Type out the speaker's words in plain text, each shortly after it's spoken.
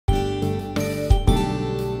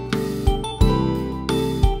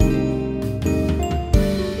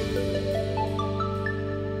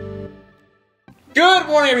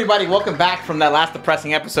morning, everybody. Welcome back from that last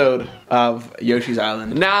depressing episode of Yoshi's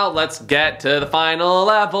Island. Now let's get to the final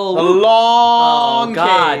level. A long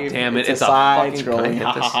God cave. damn it! It's a fucking side-scrolling. can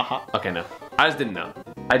I hit this? Okay, no. I just didn't know.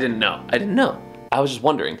 I didn't know. I was just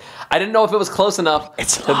wondering. I didn't know if it was close enough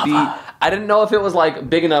to be. I didn't know if it was like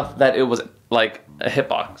big enough that it was like a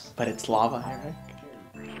hitbox. But it's lava, Eric.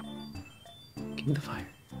 Give me the fire.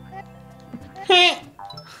 I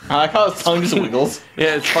like how his tongue just wiggles.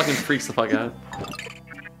 Yeah, it fucking freaks the fuck out.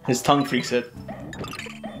 His tongue freaks it.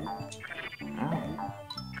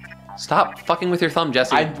 Stop fucking with your thumb,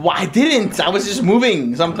 Jesse. I didn't. I was just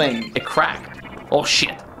moving something. It cracked. Oh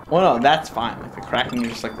shit. Well, no, that's fine. Like the cracking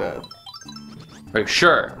is just like the. Are you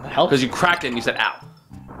sure? helps. Because you cracked it and you said ow.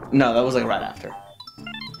 No, that was like right after.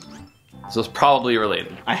 So it's probably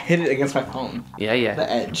related. I hit it against my phone. Yeah, yeah.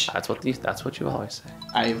 The edge. That's what you always say.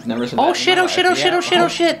 I've never said. Oh that shit! in Oh my shit! life. Oh shit! Oh shit! Oh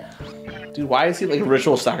shit! Dude, why is he like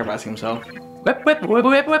ritual sacrificing himself? Whip, whip, whip,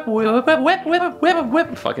 whip, whip, whip, whip, whip, whip, whip,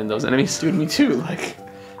 whip. Fucking those enemies. Dude, me too. Like,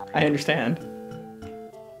 I understand.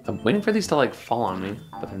 I'm waiting for these to like fall on me,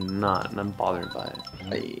 but they're not, and I'm bothered by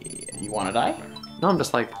it. You want to die? No, I'm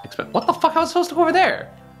just like, what the fuck? I was supposed to go over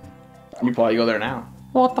there. You probably go there now.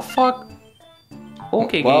 What the fuck?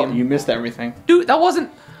 Okay, well, game. you missed everything. Dude, that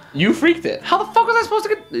wasn't. You freaked it. How the fuck was I supposed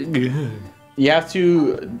to get? You have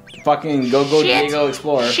to fucking go Diego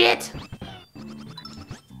explore. Shit.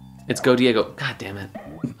 It's Go Diego. God damn it.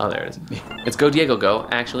 Oh, there it is. It's Go Diego Go,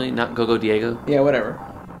 actually, not Go Diego. Yeah, whatever.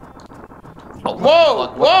 Oh,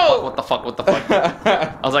 whoa! What the fuck? What the fuck?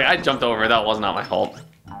 I was like, I jumped over. That was not my fault.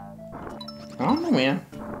 I don't know, man.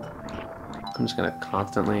 I'm just gonna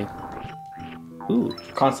constantly. Ooh.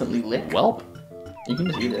 Constantly lick? Welp. You can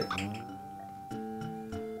just eat it.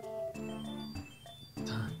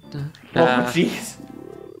 Oh, jeez.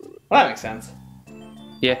 Well, that makes sense.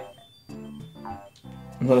 Yeah.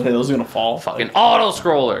 Those are gonna fall. Fucking auto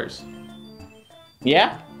scrollers.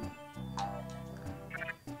 Yeah?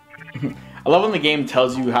 I love when the game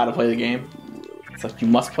tells you how to play the game. It's like you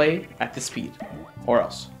must play at this speed, or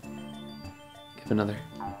else. Give another.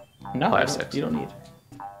 No, 5, 6. You don't need.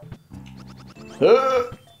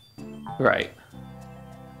 Right.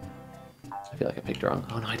 I feel like I picked wrong.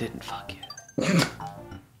 Oh no, I didn't. Fuck you.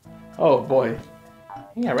 Oh boy.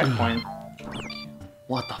 Yeah, red coin.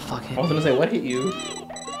 What the fuck? I was gonna say, what hit you?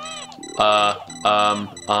 Hello.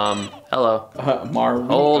 Mario.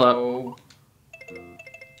 Hold up.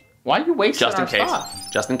 Why are you wasting Just in our case.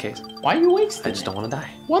 stuff? Just in case. Why are you wasting I just don't want to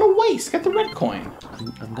die. What a waste. Get the red coin.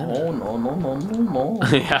 I'm gonna. Oh, no.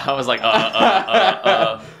 Yeah, I was like,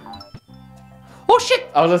 Oh shit!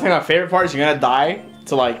 I was gonna say my favorite part is you're gonna die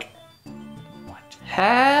to like...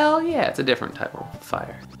 Hell yeah, it's a different type of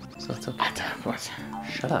fire. So it's okay. What?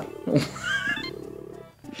 Shut up.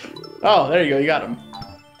 Oh, there you go. You got him.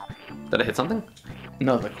 Did I hit something?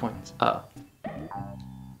 No, the coins. Oh.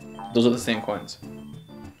 Those are the same coins.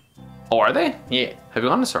 Oh, are they? Yeah. Have you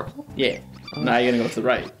gone in a circle? Yeah. Now you're gonna go to the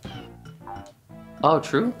right. Oh,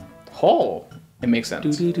 true. Oh, it makes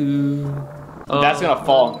sense. Doo-doo-doo. That's gonna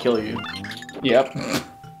fall and kill you. Yep.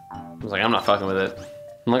 I was like, I'm not fucking with it.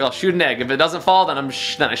 I'm like, I'll shoot an egg. If it doesn't fall, then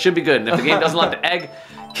then I should be good. And if the game doesn't let the egg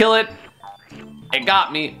kill it, it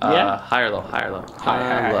got me. Yeah. Higher, low, higher, low.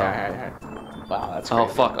 High. Wow, that's crazy. Oh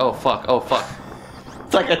fuck! Oh fuck! Oh fuck!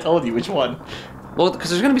 It's like I told you which one. Well, because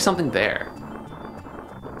there's gonna be something there.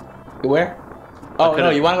 Where? Oh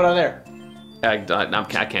no, you want to go down there? I can't do it.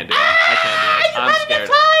 I can't do it. I'm scared.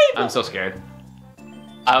 I'm so scared.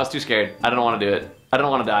 I was too scared. I didn't want to do it. I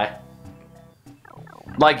didn't want to die.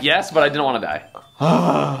 Like, yes, but I didn't want to die.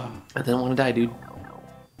 I didn't want to die, dude.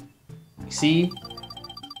 See?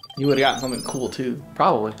 You would have gotten something cool too.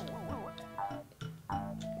 Probably.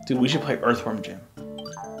 Dude, we should play Earthworm Jim.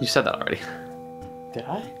 You said that already. Did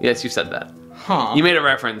I? Yes, you said that. Huh. You made a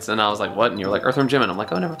reference, and I was like, what? And you were like, Earthworm Jim, and I'm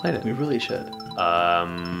like, oh, I never played it. We really should.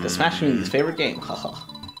 The The Smash Community's favorite game. Haha.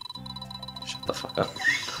 Shut the fuck up.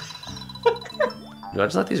 Do I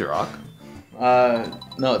just let these rock?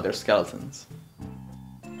 No, they're skeletons.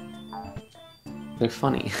 They're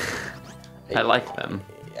funny. I like them.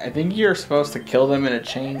 I think you're supposed to kill them in a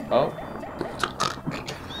chain. Oh.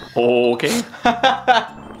 Okay.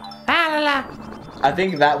 I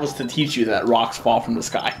think that was to teach you that rocks fall from the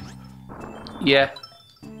sky. Yeah.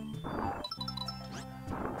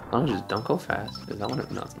 Oh, just don't go fast. Is that what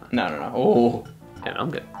it? No, it's not. No. Oh. Yeah, no,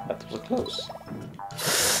 I'm good. That was close.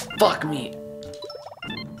 Fuck me.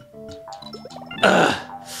 Get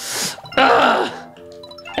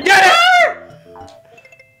it!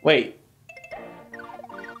 Wait.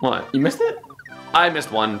 What? You missed it? I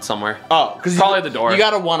missed one somewhere. Oh, because probably the door. You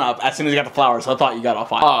got a 1-up as soon as you got the flowers, so I thought you got all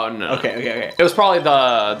 5. Oh no. Okay. It was probably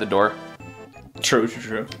the door. True, true,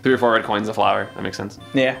 true. 3 or 4 red coins a flower. That makes sense.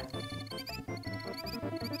 Yeah.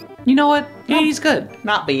 You know what? 80's good.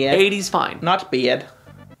 Not bad. 80's fine. Not bad.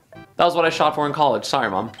 That was what I shot for in college. Sorry,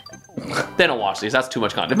 Mom. They don't watch these. That's too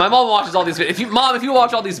much content. If my mom watches all these videos, Mom, if you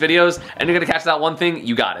watch all these videos and you're gonna catch that one thing,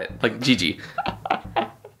 you got it. Like, GG.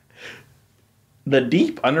 The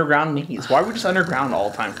deep underground maze. Why are we just underground all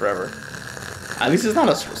the time forever? At least it's not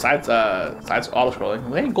a side auto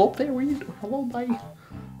scrolling. Hey, go up there. Where you doing? Hello, buddy.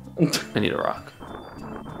 I need a rock.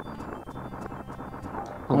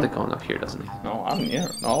 I don't think going up here doesn't need it. No, I'm here.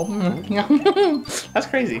 No, that's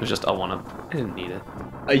crazy. It was just a one up. I didn't need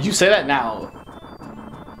it. You say that now.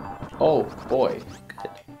 Oh boy. Good.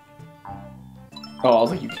 Oh, I was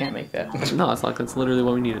like, you can't make that. No, it's like that's literally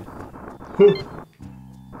what we needed.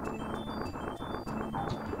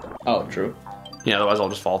 Oh, true. Yeah, otherwise I'll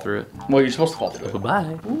just fall through it. Well, you're supposed to fall through it.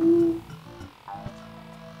 Goodbye. Ooh.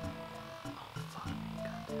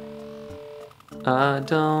 I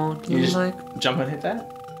don't You just like. jump and hit that?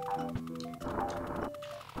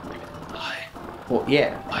 Goodbye. Well,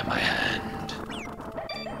 yeah. By my hand.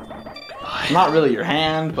 Goodbye. Not really your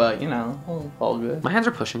hand, but you know, all good. My hands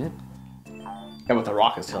are pushing it, Yeah, but the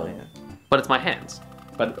rock is tilting it. but it's my hands.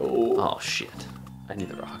 But Oh shit! I need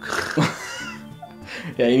the rock.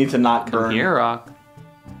 yeah, you need to not Come burn. here, rock.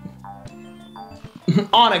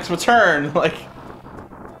 Onyx, return! Like,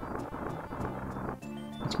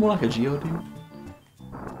 it's more like a Geodude.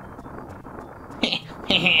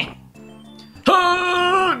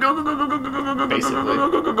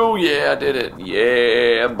 Go! Yeah, I did it.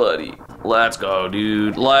 Yeah, buddy. Let's go,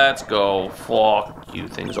 dude. Let's go. Fuck you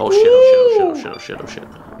things. Oh shit! Oh shit! Oh shit! Oh shit! Oh shit!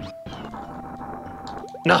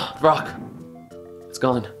 No, rock. It's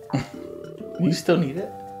gone. You still need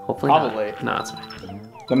it? Hopefully Probably. not. No, it's fine.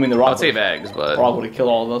 I mean, the I rock would save eggs, but rock would have killed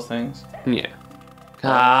all of those things. yeah.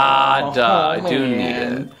 God, I do need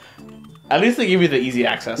man. it. At least they give you the easy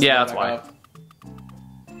access. Yeah, that's why. Up.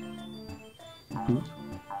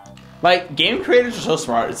 Like, game creators are so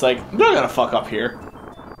smart. It's like, they're not gonna fuck up here.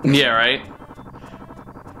 Yeah, right.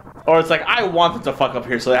 Or it's like, I want them to fuck up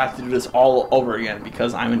here, so they have to do this all over again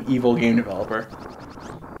because I'm an evil game developer.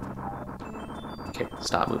 Okay,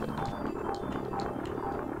 stop moving.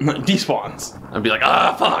 Despawns. I'd be like,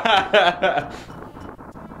 ah, fuck.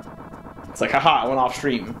 It's like, haha, I went off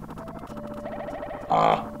stream.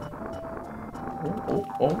 Oh.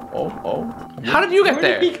 How did you get Where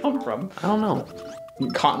there? did he come from? I don't know.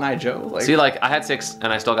 Cotton Eye Joe? Like, See, like, I had 6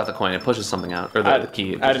 and I still got the coin. It pushes something out. Or the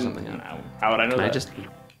key. It I pushes didn't something out. know. How would I know Can that? I just...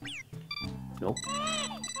 Nope.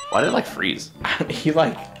 Why did it, like, freeze? he,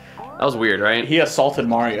 like... That was weird, right? He assaulted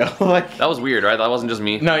Mario. Like... That was weird, right? That wasn't just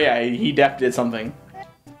me. No, yeah, he def did something.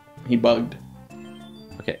 He bugged.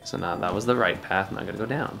 Okay, so now that was the right path. Now I gotta go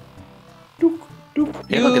down. Dook, dook.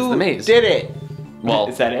 Hey, look, it's the maze. Did it! Well,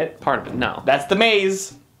 Is that it? part of it. No. That's the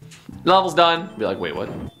maze! Level's done. Be like, wait, what?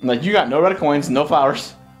 Like, you got no red coins, no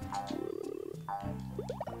flowers.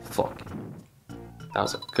 Fuck. That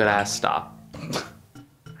was a good ass stop.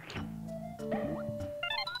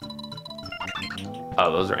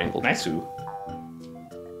 Oh, those are angled. Nice. Come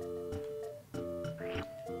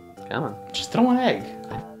on. Just throw an egg.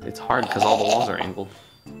 It's hard because all the walls are angled.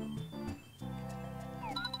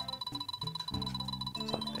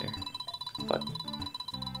 It's up there. But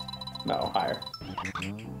No, higher.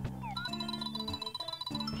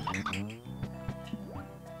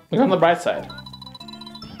 Look on the bright side.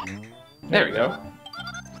 there we go.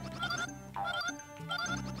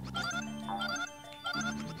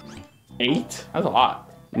 Eight? That's a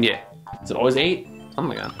lot. Yeah. Is it always 8? Oh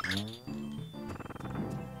my god.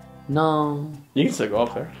 No, You can still go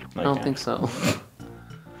up there. No, I don't think so.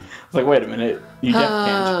 It's like, wait a minute. You def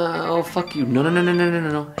can't. Oh, fuck you. No, no, no, no, no, no, no,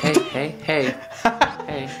 no. Hey, hey, hey.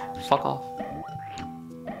 Hey, fuck off.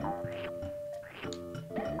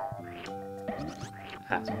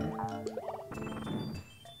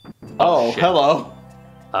 Oh, shit. hello.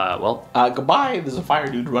 Well, Goodbye. There's a fire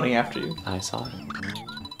dude running after you. I saw it.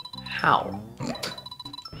 How?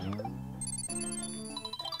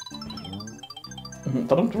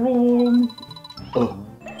 Oh,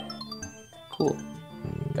 Cool.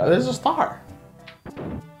 there's a star.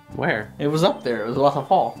 Where? It was up there. It was about to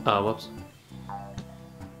fall. Oh, whoops.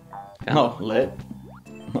 Yeah. Oh, lit.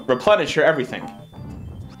 Replenish your everything.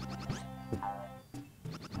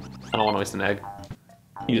 I don't want to waste an egg.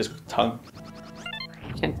 You just tongue.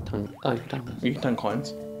 You can't tongue. Oh, you can tongue this. You can tongue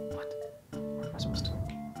coins. What? Where am I supposed to?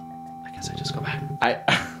 I guess I just go back.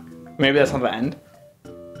 Maybe that's not the end. I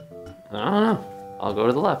don't know. I'll go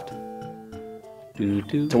to the left. Do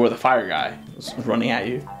do. To where the fire guy was running at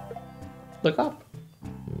you. Look up.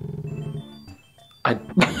 I.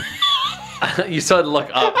 You said look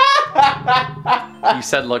up. You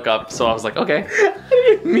said look up, so I was like, okay. I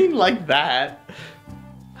didn't mean like that.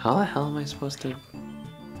 How the hell am I supposed to?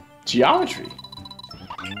 Geometry.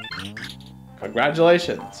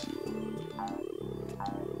 Congratulations.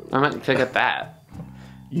 I meant to get that.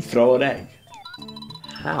 You throw an egg.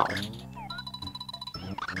 How?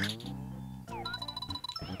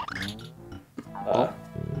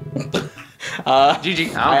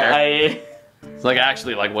 GG. I don't care. It's like,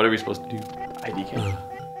 actually, like, what are we supposed to do? IDK.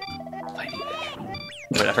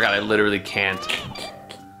 Wait, I forgot I literally can't.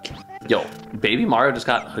 Yo, baby Mario just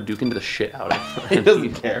got Hadouken to the shit out of him. He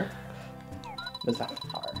doesn't care. That's not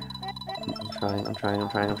hard. I'm trying.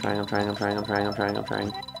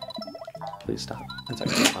 Please stop. That's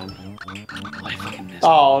actually fine. Oh, I fucking missed.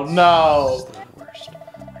 Oh no! This is the worst.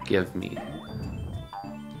 Give me.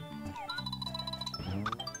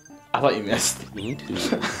 I thought you missed. Me too.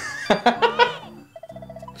 I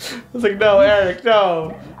was like, no, Eric,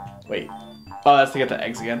 no. Wait. Oh, that's to get the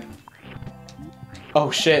eggs again.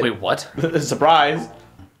 Oh shit. Wait, what? Surprise.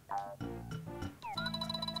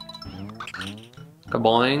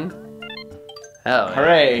 Kaboing. Hell yeah.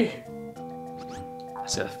 Hooray. I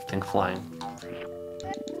see that thing flying.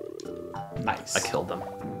 Nice. I killed them.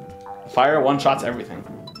 Fire one-shots everything.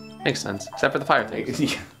 Makes sense. Except for the fire thing.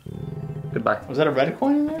 Goodbye. Was that a red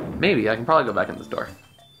coin in there? Maybe. I can probably go back in this door.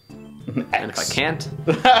 And if I can't...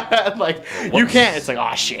 like, you can't. It's like,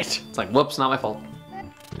 oh shit. It's like, whoops, not my fault.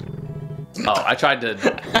 Oh, I tried to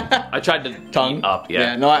Tongue eat up, yeah.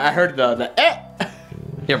 Yeah, no, I heard the eh.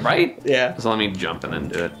 Yeah, right? Yeah. So let me jump and then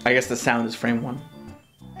do it. I guess the sound is frame one.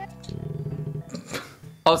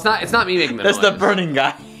 Oh, it's not me making the That's noise. the burning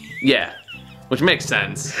guy. Yeah. Which makes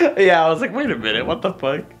sense. Yeah, I was like, wait a minute, what the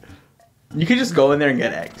fuck? You could just go in there and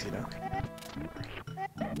get eggs, you know?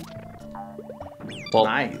 Well,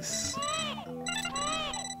 Nice.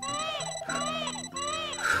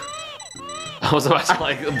 I was about to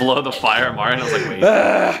like blow the fire at Mario and I was like,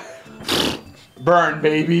 wait. Burn,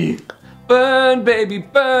 baby. Burn, baby,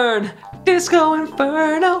 burn. Disco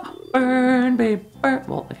Inferno. Burn, baby, burn.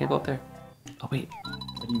 Well, I can't go up there. Oh, wait.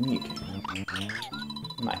 What do you mean you can't?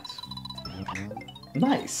 Nice.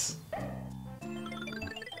 Nice.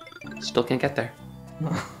 Still can't get there.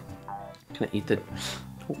 Can I eat the...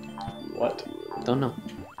 What? Don't know.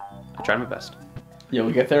 I tried my best. Yeah,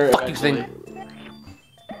 we get there. Fuck you, thing.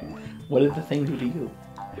 What did the thing do to you?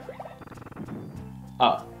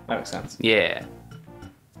 Oh, that makes sense. Yeah.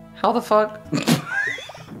 How the fuck?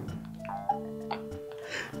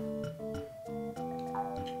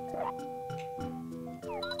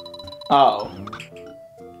 Oh.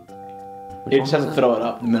 Which You one just have was to that? throw it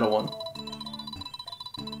up, the middle one.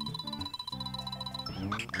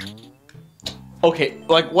 Okay,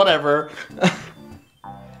 like, whatever.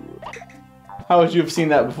 How would you have seen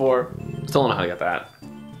that before? Still don't know how to get that.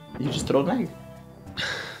 You just throw an egg.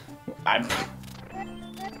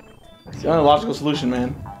 It's the only logical solution,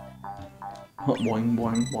 man. Oh, boing,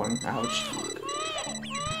 boing, boing. Ouch.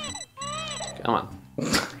 Come on.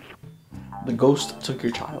 The ghost took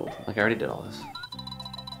your child. Like, I already did all this.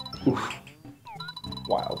 Oof.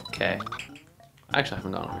 Wild. Okay. I actually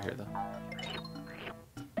haven't gone over here, though.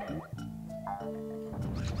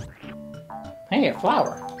 Hey, a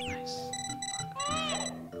flower. Nice.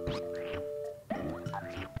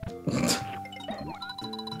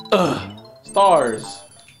 Ugh. Stars.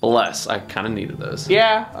 Bless. I kind of needed those.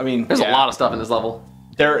 Yeah, I mean, There's yeah. a lot of stuff in this level.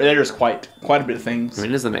 There's quite a bit of things. I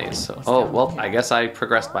mean, it is a maze, so... Oh, well, I guess I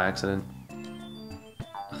progressed by accident.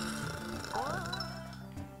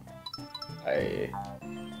 I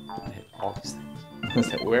Hit all these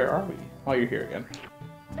things. Where are we? Oh, you're here again.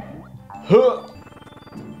 Huh.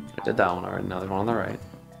 I did that one already. Now there's one on the right.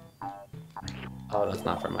 Oh, that's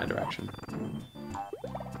not from my direction.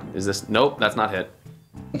 Is this... Nope, that's not hit.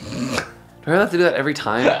 Do I have to do that every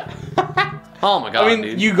time? Oh my god, I mean,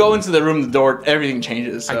 dude. you go into the room, the door, everything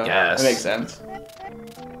changes. So I guess. it makes sense.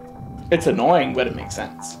 It's annoying, but it makes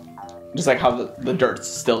sense. Just like how the dirt's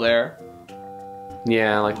still there.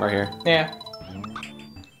 Yeah, like right here. Yeah.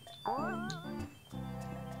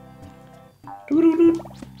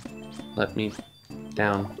 Let me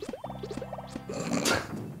down.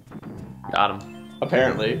 Got him.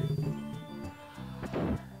 Apparently.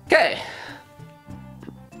 Okay.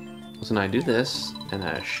 So now I do this, and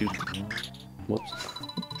I shoot. Whoops.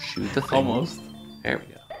 Shoot the thing. Almost. There we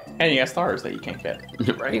go. And you got stars that you can't get.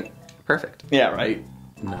 Right? Perfect. Yeah, right.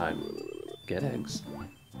 Now I get eggs.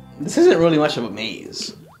 This isn't really much of a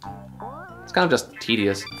maze. It's kind of just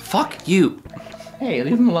tedious. Fuck you. Hey,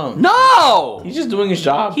 leave him alone. No! He's just doing his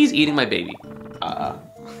job. He's eating my baby.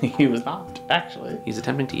 He was not, actually. He's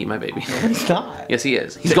attempting to eat my baby. No, he's not. Yes, he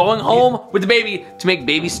is. He's going home with the baby to make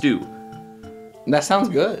baby stew. That sounds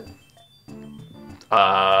good.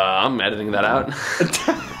 I'm editing that out.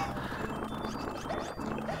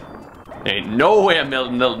 Ain't no way I'm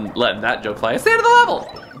letting that joke fly. It's the end of the level.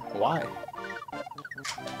 Why?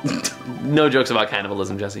 No jokes about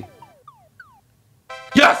cannibalism, Jesse.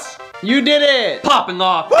 Yes! You did it! Popping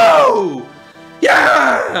off. Woo!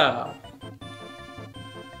 Yeah!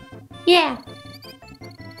 Yeah.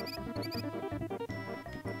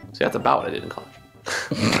 See, that's about what I did in college.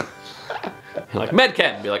 You're like,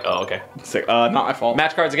 Medchem. Be like, oh, okay. It's like, not my fault.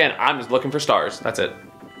 Match cards again. I'm just looking for stars. That's it.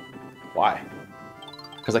 Why?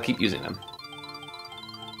 Because I keep using them.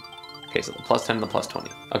 Okay, so the +10 and the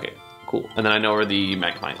 +20. Okay, cool. And then I know where the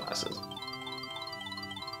magnifying glass is.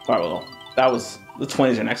 Alright, well, that was... The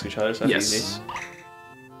 20s are next to each other, so that's Yes. easy.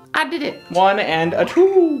 I did it. 1 and a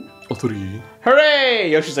 2. A 3.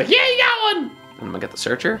 Hooray! Yoshi's like, yeah, you got one! And I'm gonna get the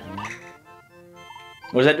searcher.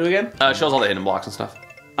 What does that do again? It shows all the hidden blocks and stuff.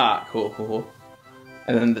 Ah, cool.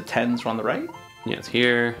 And then the 10s are on the right? Yeah, it's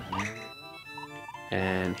here.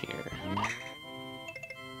 And here.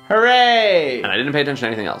 Hooray! And I didn't pay attention to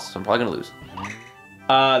anything else, so I'm probably gonna lose.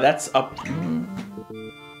 That's up...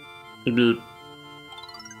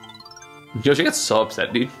 Yoshi gets so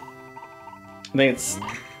upset, dude. I think it's...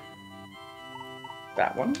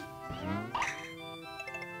 that one?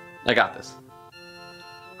 I got this.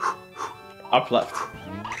 Up left.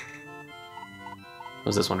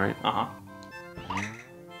 Was this one right? Uh-huh.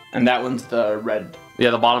 And that one's the red. Yeah,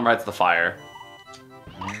 the bottom right's the fire.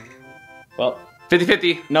 Well...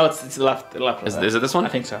 50-50. No, it's the left. The left. Is it this one? I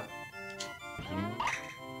think so.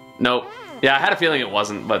 Nope. Yeah, I had a feeling it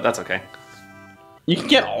wasn't, but that's okay. You can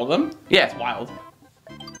get all of them? Yeah. It's wild.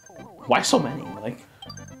 Why so many? Like...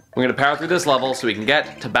 We're gonna power through this level so we can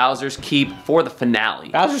get to Bowser's Keep for the finale.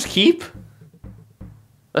 Bowser's Keep?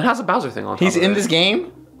 It has a Bowser thing on top He's of in it. this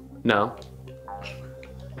game? No.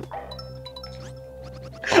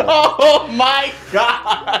 Oh my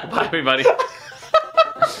god! Bye, everybody.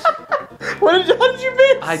 How did you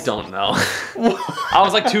miss? I don't know. I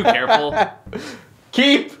was like too careful.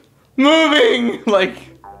 Keep moving! Like...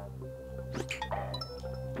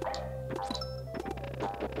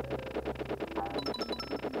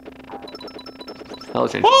 That'll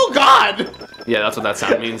change. Oh god! Yeah, that's what that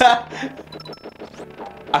sound means. I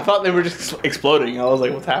thought they were just exploding. I was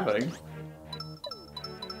like, what's happening?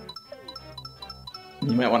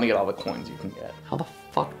 You might want to get all the coins you can get. How the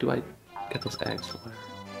fuck do I get those eggs?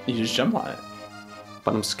 You just jump on it.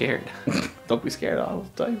 But I'm scared. Don't be scared, I'll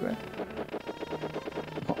tell you, man.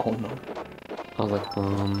 Oh no. I was like,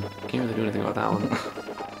 can't really do anything about that one.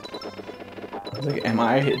 I was like, am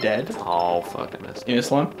I dead? Oh, fuck, I missed. You missed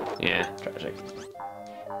one? Yeah. Tragic.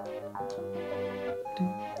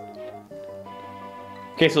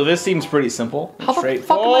 Okay, so this seems pretty simple. How the fuck am I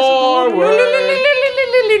Straightforward. supposed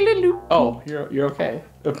Oh, you're okay.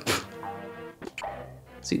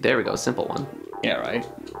 See, there we go, simple one. Yeah, right.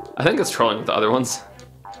 I think it's trolling with the other ones.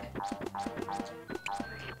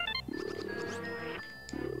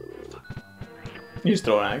 You just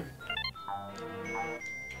throw an egg.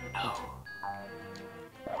 No.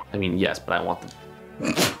 I mean, yes, but I want the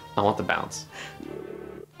I want the bounce.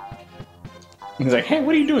 He's like, hey,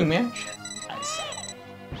 what are you doing, man? Nice.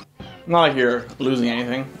 Not like you're losing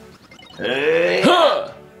anything.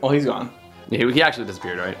 Huh! Oh, he's gone. Yeah, he actually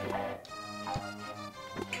disappeared, right?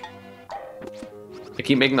 I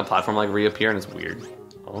keep making the platform like reappear and it's weird.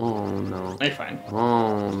 Oh no. You're fine.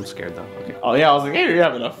 Oh, I'm scared though. Okay. Oh yeah, I was like, hey, you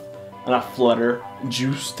have enough flutter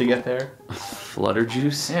juice to get there. Flutter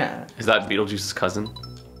juice? Yeah. Is that Beetlejuice's cousin?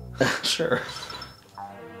 Sure.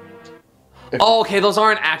 Oh, okay, those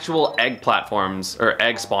aren't actual egg platforms or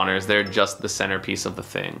egg spawners. They're just the centerpiece of the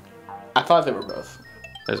thing. I thought they were both.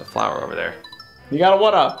 There's a flower over there. You got a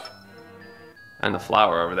what up? And the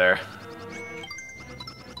flower over there.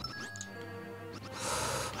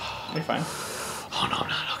 You're fine. Oh no, I'm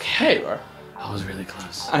not okay. Hey, you are. That was really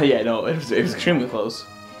close. Yeah, no, it was extremely close.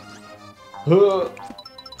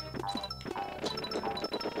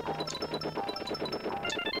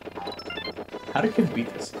 How did kids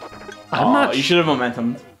beat this? I'm not. You should have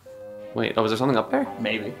momentum. Wait, oh, was there something up there?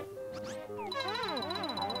 Maybe.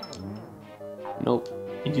 Nope.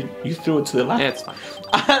 You threw it to the left. Yeah, it's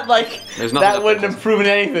fine. Like, There's nothing that up wouldn't there. have proven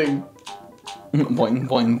anything. Boing,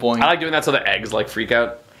 boing, boing. I like doing that so the eggs like freak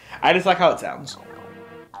out. I just like how it sounds.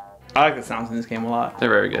 I like the sounds in this game a lot. They're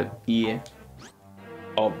very good. Yeah.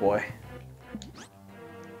 Oh boy.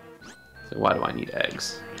 So why do I need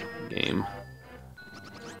eggs? Game.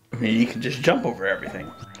 I mean, you can just jump over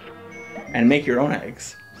everything. And make your own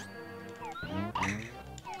eggs.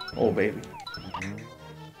 Oh, baby.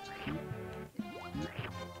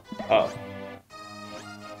 Oh.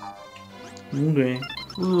 Okay.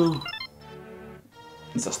 Ooh.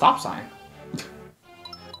 It's a stop sign.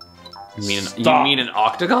 You Stop. mean an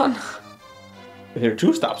octagon? There are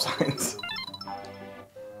 2 stop signs.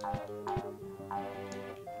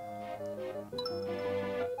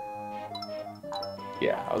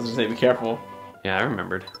 Yeah, I was gonna say be careful. Yeah, I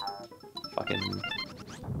remembered. Fucking.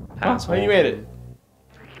 Oh, so you made it.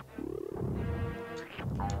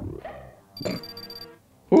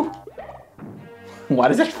 Whew. Why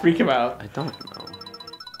does that freak him out? I don't know.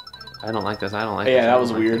 I don't like this. I don't like Yeah, this. that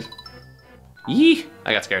was weird. Yee!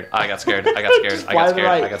 I got scared. I got scared. I got scared. I got scared.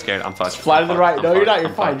 I got scared. I'm fucked. Fly to the right. No, you're not. You're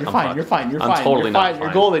fine. You're fine. You're fine. You're fine. I'm totally You're not fine. You're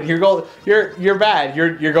fine. golden. You're golden. You're bad.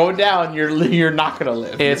 You're going down. You're not gonna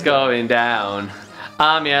live. It's going down.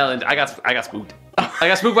 I'm yelling. I got spooked. I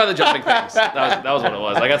got spooked by the jumping things. That was what it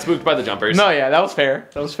was. I got spooked by the jumpers. No, yeah, that was fair.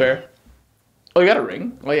 That was fair. Oh, you got a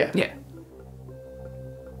ring? Oh yeah. Yeah.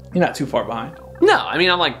 You're not too far behind. No, I mean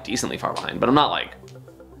I'm like decently far behind, but I'm not like.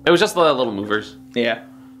 It was just the little movers. Yeah.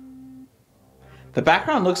 The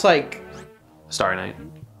background looks like. Starry Night.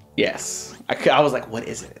 Yes. I was like, what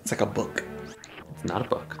is it? It's like a book. It's not a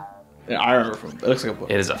book. Yeah, I remember from. It looks like a book.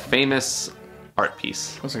 It is a famous art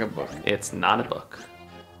piece. Looks like a book. It's not a book.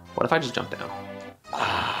 What if I just jump down?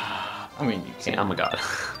 I mean, you See, can't. I'm a god.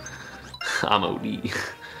 I'm OD.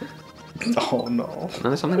 Oh no. No,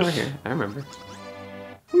 there's something over here. I remember.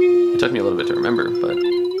 It took me a little bit to remember, but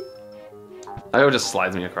it just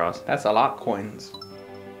slides me across. That's a lot of coins.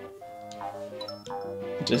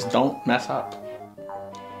 Just don't mess up.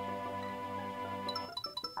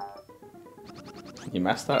 You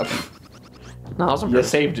messed up. No, I was on You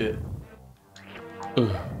purpose. saved it.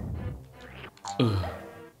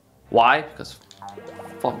 Why? Because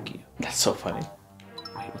fuck you. That's so funny.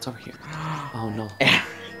 Wait, what's over here? Oh no.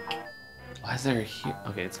 Why is there a here?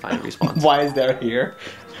 Okay, it's fine. It respawns. Why is there here?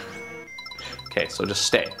 Okay, so just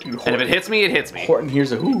stay. Dude, And if it hits me, it hits me. Horton,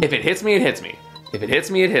 here's a who. If it hits me, it hits me. If it hits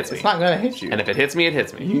me, it hits me. It's not gonna hit you. And if it hits me, it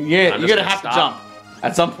hits me. You're I'm just gonna have to stop. jump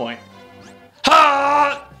at some point.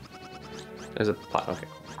 Ha! There's a pot. Okay.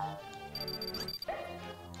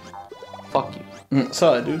 Fuck you.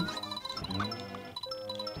 So, dude.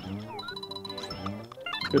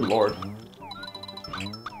 Good lord.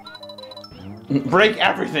 Break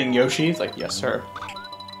everything, Yoshi. It's like, yes, sir.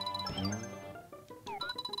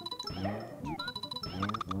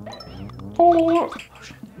 Oh,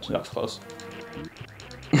 shit. That was close.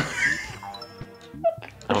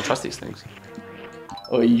 I don't trust these things.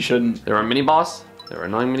 Oh, you shouldn't. There were a mini boss. There were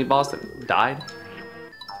annoying mini boss that died.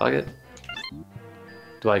 Fuck it.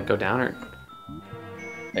 Do I go down or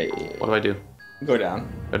Hey, what do I do? go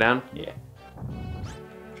down. Go down? Yeah.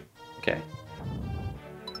 Okay.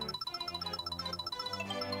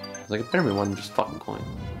 It's like it better be one than just fucking coin.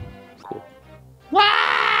 Cool.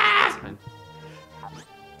 That's fine.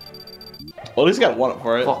 Well, at least got one up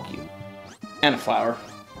for it. Fuck you. And a flower.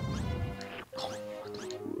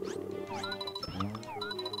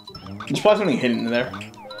 There's probably something hidden in there.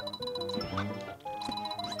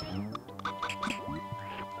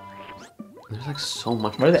 There's like so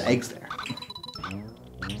much. Where are the eggs there?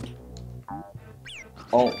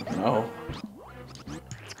 Oh, no.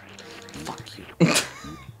 Fuck you.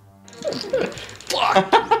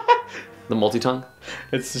 Fuck. The multi-tongue?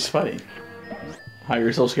 It's just funny. How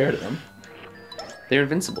you're so scared of them. They're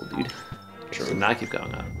invincible, dude. So now I keep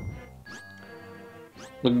going up.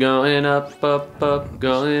 We're going up, up, up,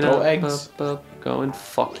 going Throw up, eggs. up, going.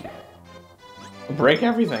 Fuck you. Break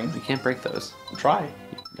everything. You can't break those. Try.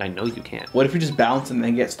 I know you can't. What if you just bounce and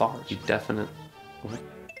then get stars? You definite. What?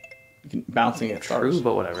 You can bounce and get stars. True,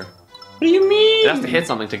 but whatever. What do you mean? It has to hit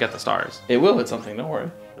something to get the stars. It will hit something, don't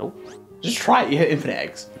worry. Nope. Just try it. You hit infinite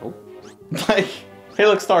eggs. Nope. Like, hey,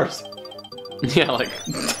 look, stars. Yeah, like.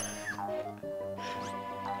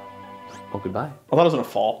 Oh, goodbye. I thought it was gonna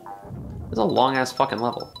fall. It's a long ass fucking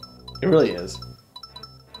level. It really is.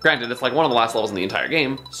 Granted, it's like one of the last levels in the entire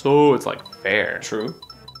game, so it's like fair. True.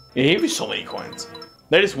 It gave you so many coins.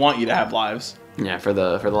 They just want you to have lives. Yeah, for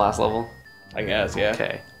the last level. I guess, yeah.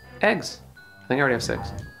 Okay. Eggs. I think I already have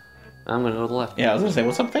 6. I'm gonna go to the left. Yeah, I was gonna say,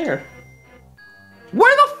 what's up there?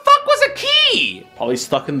 Where the fuck was a key? Probably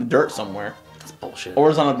stuck in the dirt somewhere. That's bullshit. Or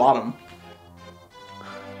it's on the bottom.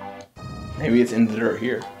 Maybe it's in the dirt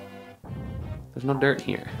here. There's no dirt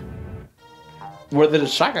here. Where the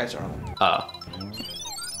shy guys are on. Oh.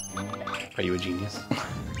 Are you a genius?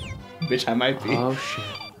 Bitch, I might be. Oh shit.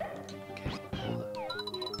 Okay, hold up.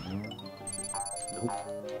 Nope.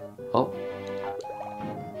 Oh.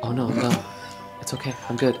 Oh no, no. It's okay.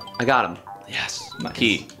 I'm good. I got him. Yes. Nice.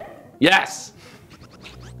 Key. Yes!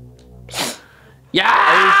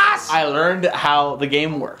 Yes! I learned how the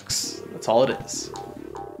game works. That's all it is.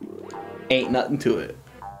 Ain't nothing to it.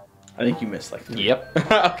 I think you missed like 3.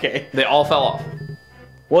 Yep. Okay. They all fell off.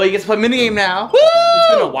 Well, you get to play minigame now. Woo!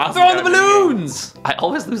 It's been a while Throw on since the we had a minigame. balloons! I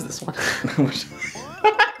always lose this one.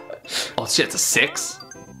 Oh shit, it's a 6.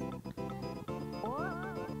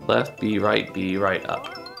 Left, B, right, up.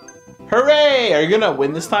 Hooray! Are you gonna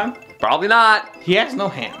win this time? Probably not. He has no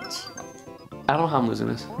hands. I don't know how I'm losing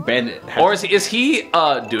this. Bandit. Or is he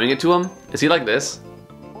doing it to him? Is he like this?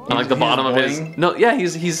 On like the He's bottom of his. boing? No, yeah,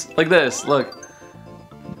 he's like this. Look.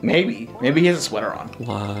 Maybe he has a sweater on.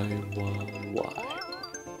 Why?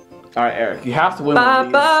 All right, Eric, you have to win. Bye, One of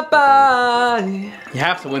these. bye, bye. You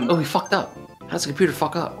have to win. Oh, he fucked up. How does the computer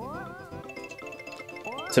fuck up?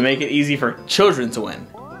 To make it easy for children to win.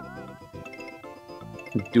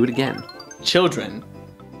 Do it again. Children.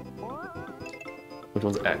 Which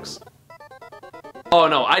one's X? Oh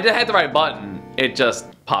no, I did hit the right button. It just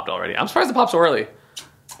popped already. I'm surprised it popped so early.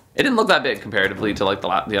 It didn't look that big comparatively to like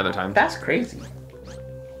the other time. That's crazy.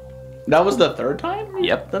 That was the 3rd time?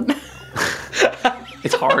 Yep.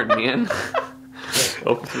 It's hard, man.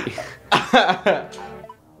 Over 3.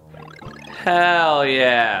 Hell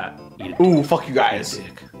yeah. Eat a Ooh, fuck you guys.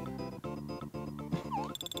 dick.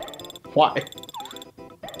 Why?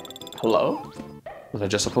 Hello? Was I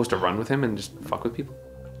just supposed to run with him and just fuck with people?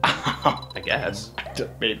 I guess.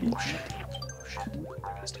 Maybe. Oh shit. They're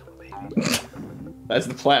gonna steal my baby. That's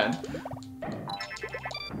the plan.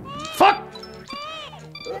 Fuck!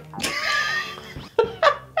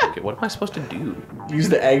 Okay, what am I supposed to do? Use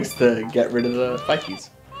the eggs to get rid of the spikies.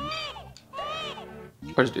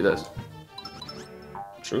 Or just do this?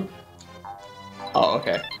 True. Oh,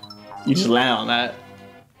 okay. You just land on that.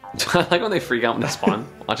 I like when they freak out when they spawn.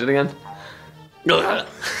 Watch it again.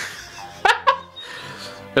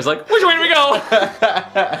 It's like, which way do we go?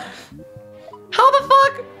 How the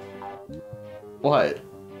fuck? What?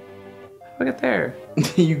 How do I get there?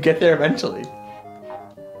 You get there eventually.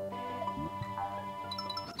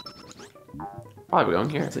 Probably going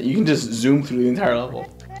here. So you can just zoom through the entire level.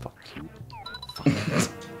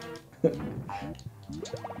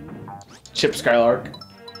 Chip Skylark.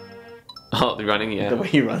 Oh, the running, The yeah. way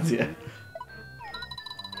he runs, yeah.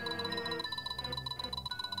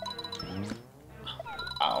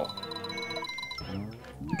 Ow.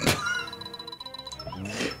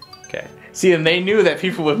 Okay. See, and they knew that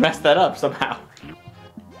people would mess that up somehow.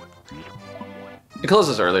 It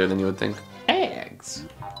closes earlier than you would think. Eggs.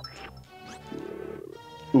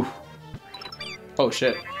 Oof. Oh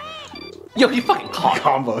shit. Yo, he fucking caught.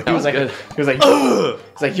 Combo. He That was was like, good. he was like, ugh.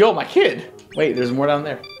 He's like, yo, my kid. Wait, there's more down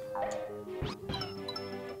there.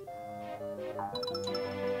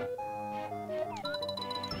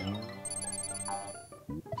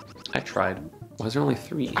 I tried. Why is there only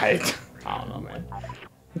 3? I don't know, man.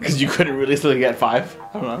 Because you couldn't realistically get 5.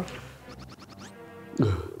 I don't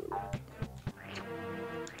know.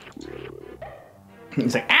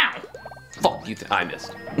 He's like, ow. Fuck you! I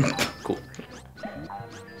missed. Cool.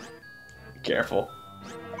 Careful.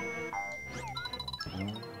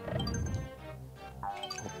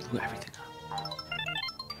 Blew everything up.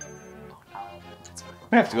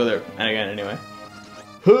 I have to go there and again anyway.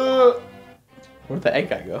 Huh. Where'd the egg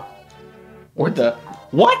guy go? Where'd the...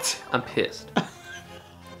 What? I'm pissed.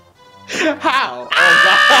 How?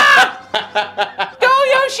 Go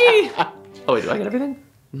Yoshi! Oh wait, do I get everything?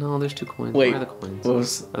 No, there's 2 coins. Wait, Where are the coins? what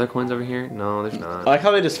was... Are there coins over here? No, there's not. I like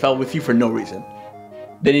how they just fell with you for no reason.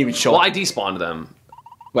 They didn't even show Well, up. I despawned them.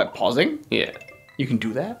 What, pausing? Yeah. You can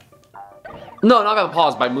do that? No, not gonna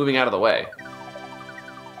pause by moving out of the way.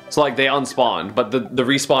 So like they unspawned, but the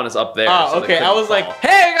respawn is up there. Oh, so they okay, I couldn't was like- fall.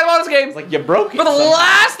 Hey, I got a bonus game! It's like you broke it. For the somehow.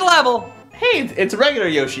 last level! Hey, it's regular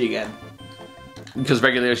Yoshi again. Because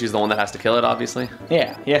regular Yoshi's the one that has to kill it, obviously.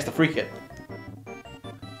 Yeah, he has to freak it.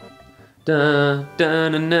 Dun,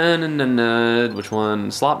 dun, dun, dun, dun, dun, dun. Which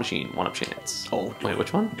one? Slot machine. 1-up chance. Oh, Wait,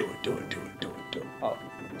 which one? Do it. Oh.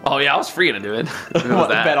 Oh yeah, I was free to do it. What was What,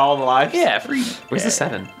 that? bet all the lives? Yeah, free. Where's Yeah. the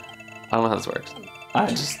 7? I don't know how this works. I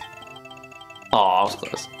just... Oh, I was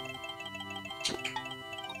close.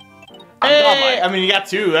 I'm Hey! godlike. I mean, you got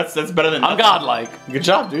 2. That's better than I'm nothing. godlike. Good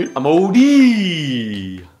job, dude. I'm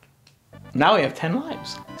OD. Now we have 10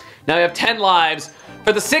 lives. Now we have 10 lives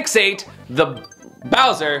for the 6-8. The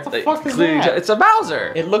Bowser. What the fuck is that? It's a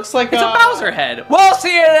Bowser. It looks like It's a Bowser head. We'll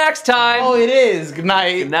see you next time. Oh, it is. Good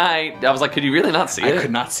night. Good night. I was like, could you really not see I it?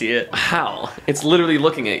 could not see it. How? It's literally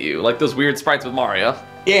looking at you like those weird sprites with Mario.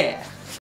 Yeah.